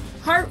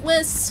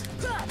 Heartless!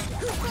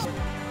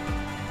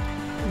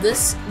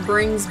 This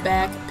brings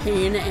back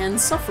pain and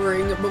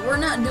suffering, but we're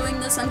not doing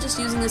this. I'm just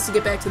using this to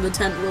get back to the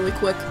tent really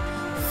quick.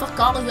 Fuck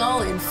all of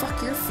y'all and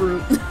fuck your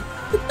fruit.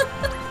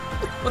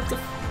 What the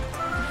f-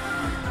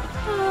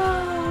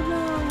 Oh no.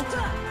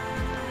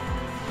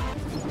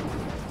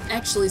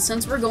 Actually,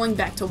 since we're going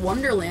back to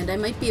Wonderland, I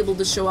might be able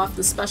to show off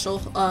the special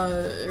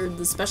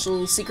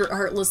secret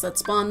heartless that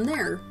spawned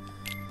there.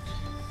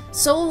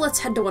 So let's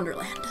head to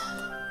Wonderland.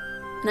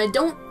 And I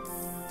don't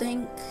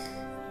think...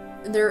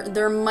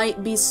 There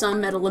might be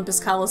some at Olympus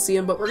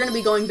Coliseum, but we're gonna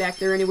be going back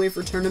there anyway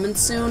for tournaments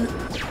soon,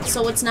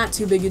 so it's not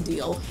too big a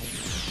deal.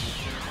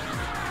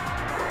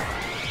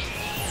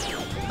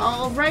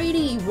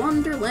 Alrighty,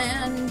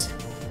 Wonderland.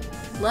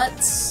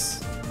 Let's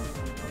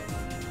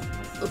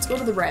go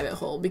to the rabbit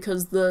hole,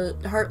 because the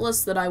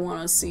heartless that I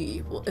want to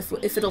see, well,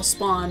 if it'll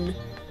spawn,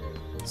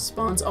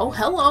 spawns. Oh,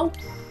 hello!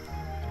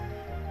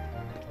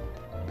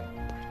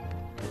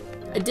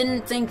 I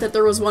didn't think that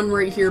there was one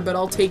right here, but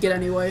I'll take it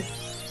anyway.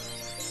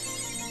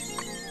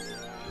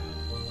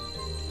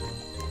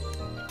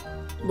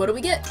 What do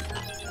we get?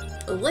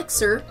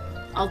 Elixir.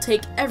 I'll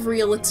take every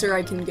elixir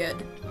I can get.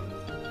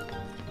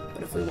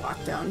 But if we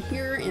walk down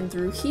here and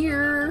through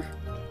here,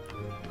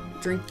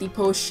 drink the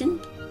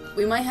potion,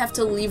 we might have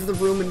to leave the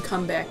room and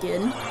come back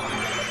in.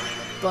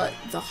 But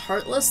the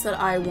heartless that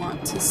I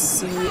want to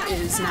see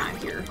is not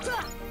here.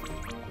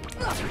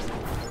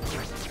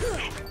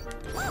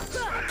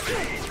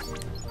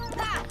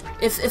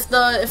 If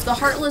the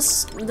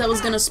heartless that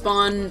was gonna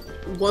spawn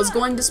was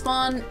going to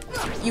spawn,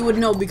 you would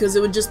know because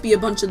it would just be a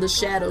bunch of the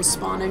shadows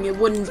spawning. It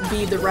wouldn't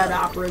be the red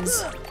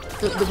operas,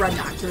 the red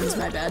nocturnes.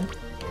 My bad.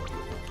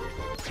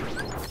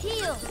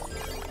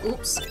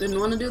 Oops, didn't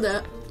want to do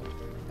that.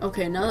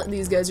 Okay, now that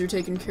these guys are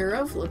taken care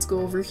of, let's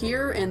go over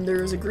here, and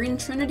there's a green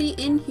trinity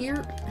in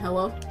here.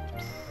 Hello?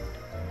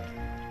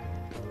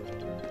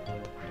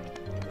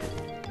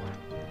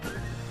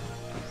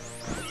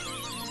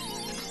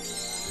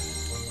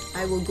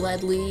 I will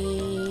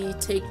gladly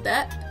take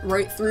that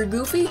right through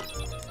Goofy.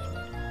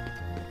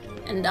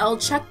 And I'll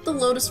check the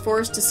Lotus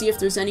Forest to see if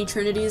there's any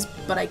trinities,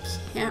 but I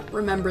can't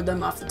remember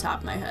them off the top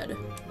of my head.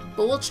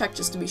 But we'll check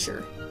just to be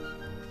sure.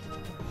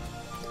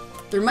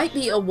 There might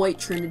be a white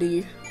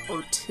trinity,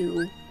 or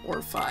 2,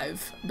 or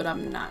 5, but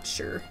I'm not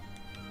sure.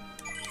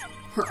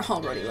 We're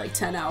already like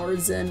 10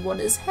 hours in. What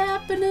is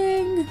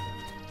happening?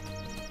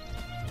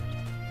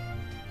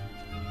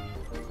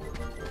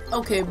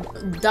 Okay,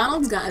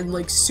 Donald's gotten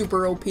like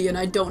super OP and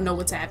I don't know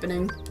what's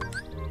happening.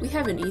 We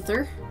have an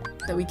ether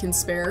that we can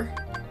spare.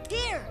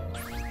 Here.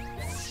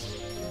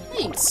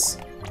 Thanks.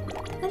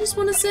 I just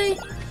want to say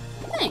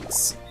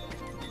thanks.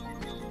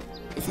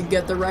 If you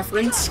get the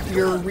reference,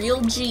 you're a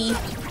real G.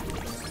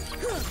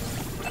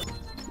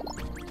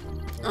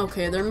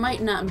 Okay, there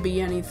might not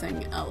be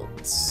anything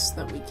else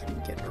that we can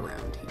get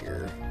around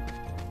here.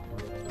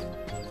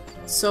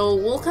 So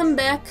we'll come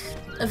back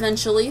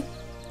eventually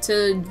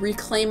to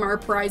reclaim our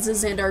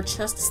prizes and our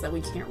chests that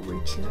we can't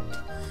reach yet.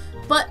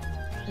 But,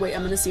 wait,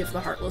 I'm gonna see if the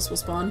Heartless will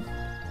spawn.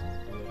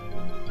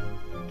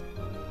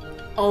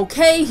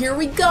 Okay, here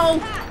we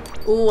go!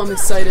 Ooh, I'm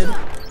excited.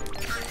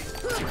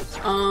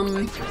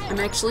 I'm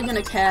actually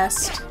gonna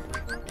cast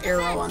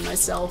Arrow on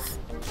myself.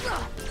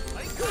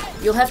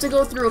 You'll have to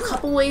go through a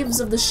couple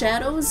waves of the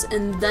shadows,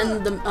 and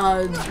then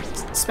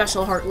the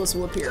special Heartless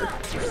will appear.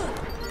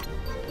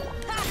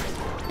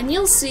 And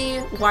you'll see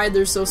why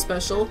they're so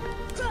special.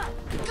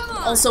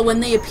 Also, when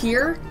they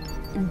appear,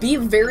 be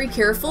very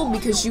careful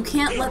because you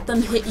can't let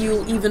them hit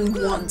you even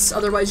once,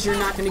 otherwise you're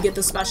not going to get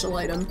the special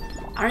item.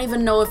 I don't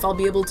even know if I'll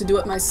be able to do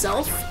it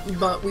myself,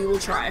 but we will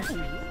try.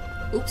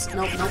 Oops,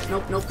 nope, nope,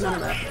 nope, nope, none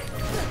of that.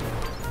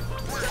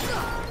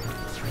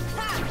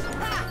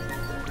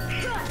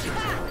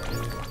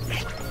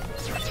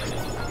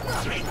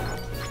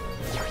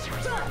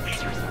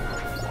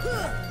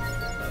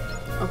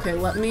 Okay,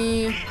 let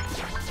me...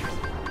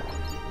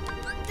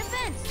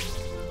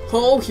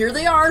 Oh, here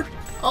they are!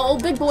 Oh,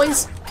 big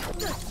boys!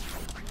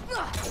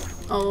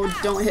 Oh,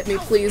 don't hit me,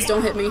 please,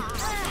 don't hit me.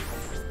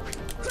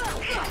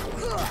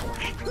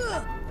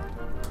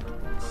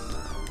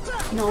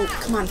 No,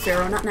 come on,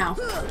 Pharaoh, not now.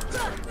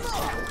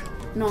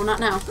 No, not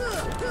now.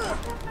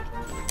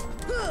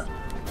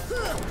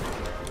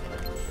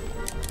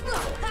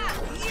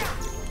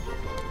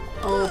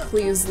 Oh,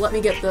 please, let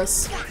me get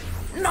this.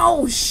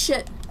 No,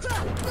 shit!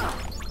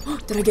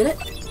 Did I get it?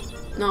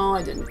 No,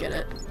 I didn't get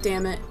it.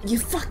 Damn it. You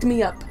fucked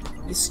me up,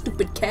 you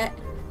stupid cat.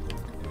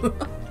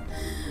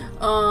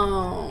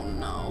 Oh,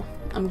 no.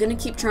 I'm gonna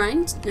keep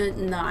trying.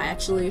 Nah,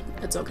 actually,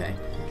 it's okay.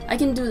 I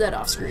can do that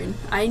off screen.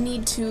 I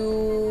need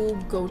to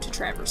go to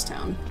Traverse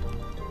Town.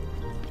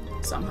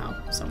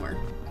 Somehow. Somewhere.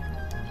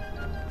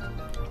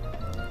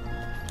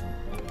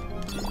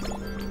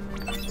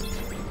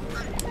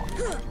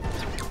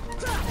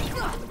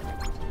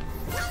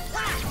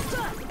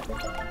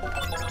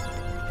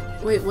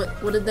 Wait,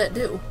 what did that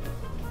do?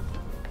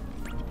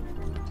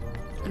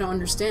 I don't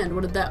understand.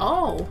 What did that...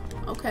 Oh!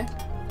 Okay.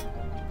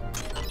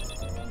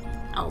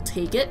 I'll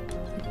take it.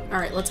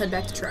 Alright, let's head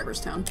back to Traverse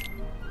Town.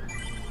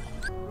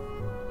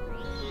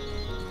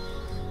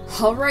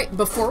 Alright,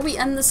 before we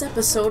end this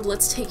episode,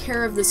 let's take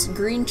care of this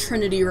green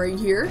trinity right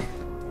here.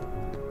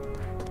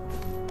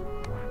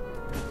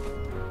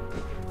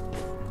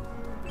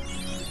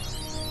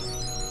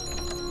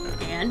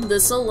 And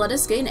this'll let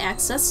us gain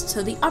access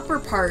to the upper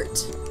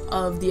part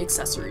of the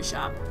accessory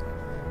shop.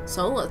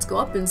 So let's go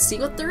up and see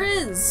what there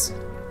is.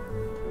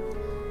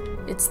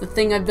 It's the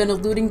thing I've been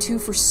alluding to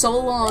for so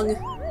long.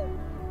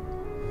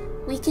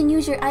 We can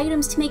use your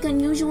items to make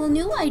unusual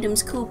new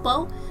items,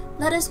 Koopo.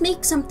 Let us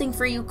make something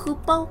for you,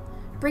 Koopo.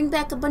 Bring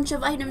back a bunch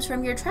of items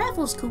from your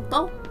travels,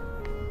 Koopo.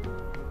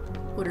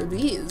 What are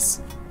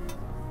these?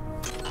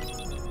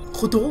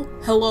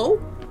 Hello?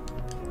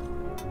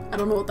 I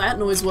don't know what that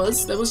noise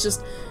was. That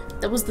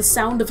was the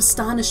sound of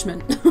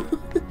astonishment.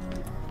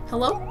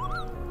 Hello?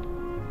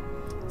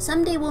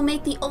 Someday we'll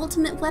make the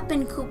ultimate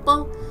weapon,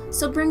 Koopo.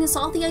 So bring us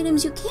all the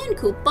items you can,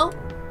 Koopo.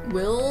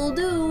 Will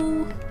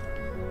do.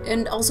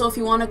 And also, if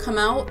you want to come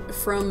out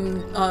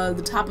from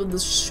the top of the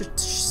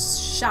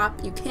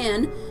shop, you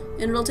can,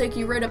 and it'll take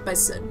you right up by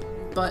Sid.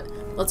 But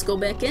let's go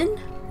back in,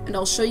 and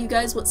I'll show you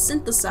guys what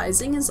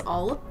synthesizing is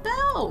all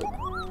about.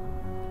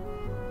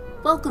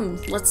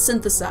 Welcome, let's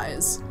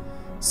synthesize.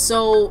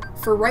 So,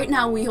 for right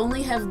now, we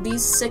only have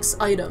these 6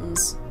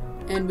 items,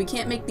 and we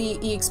can't make the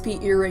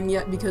EXP earring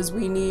yet because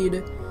we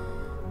need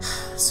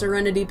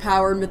Serenity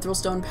Power, Mithril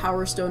Stone,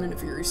 Power Stone, and a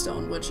Fury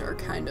Stone, which are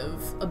kind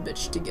of a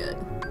bitch to get.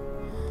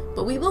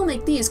 But we will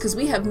make these because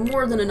we have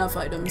more than enough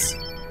items.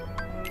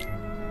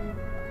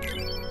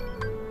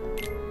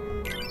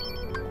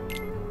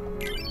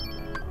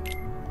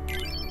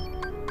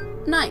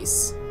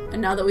 Nice.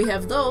 And now that we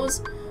have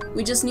those,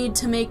 we just need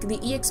to make the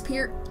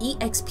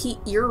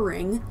EXP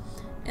earring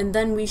And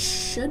then we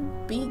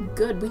should be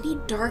good. We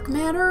need dark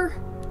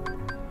matter?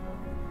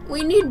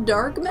 We need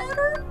dark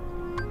matter?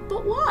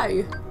 But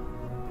why?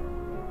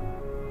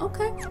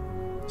 Okay,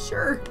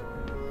 sure.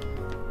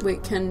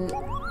 Wait,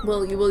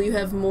 will you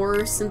have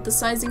more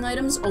synthesizing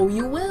items? Oh,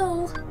 you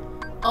will.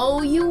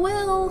 Oh, you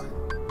will.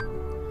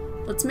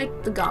 Let's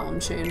make the golem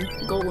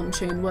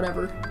chain,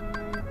 whatever.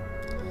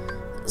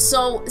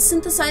 So,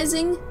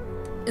 synthesizing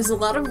is a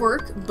lot of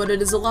work, but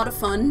it is a lot of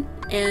fun,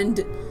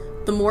 and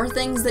the more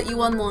things that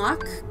you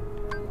unlock,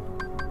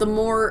 the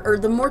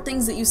more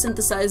things that you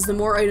synthesize, the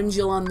more items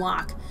you'll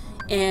unlock.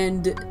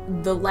 And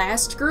the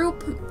last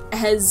group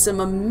has some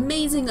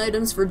amazing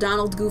items for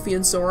Donald, Goofy,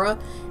 and Sora,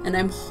 and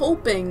I'm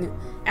hoping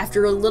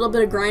after a little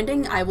bit of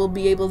grinding I will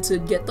be able to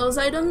get those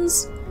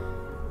items,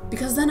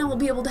 because then I will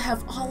be able to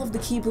have all of the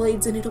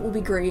Keyblades and it will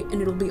be great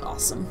and it'll be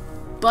awesome.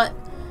 But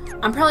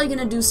I'm probably going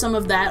to do some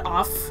of that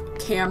off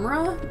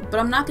camera, but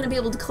I'm not going to be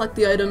able to collect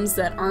the items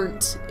that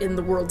aren't in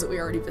the worlds that we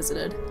already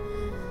visited.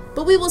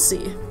 But we will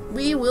see.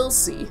 We will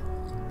see.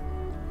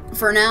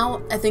 For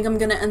now, I think I'm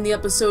going to end the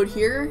episode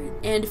here,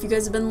 and if you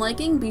guys have been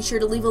liking, be sure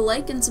to leave a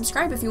like and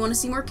subscribe if you want to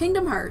see more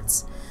Kingdom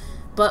Hearts.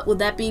 But with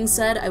that being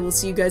said, I will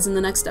see you guys in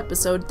the next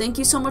episode. Thank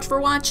you so much for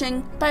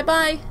watching.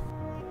 Bye-bye!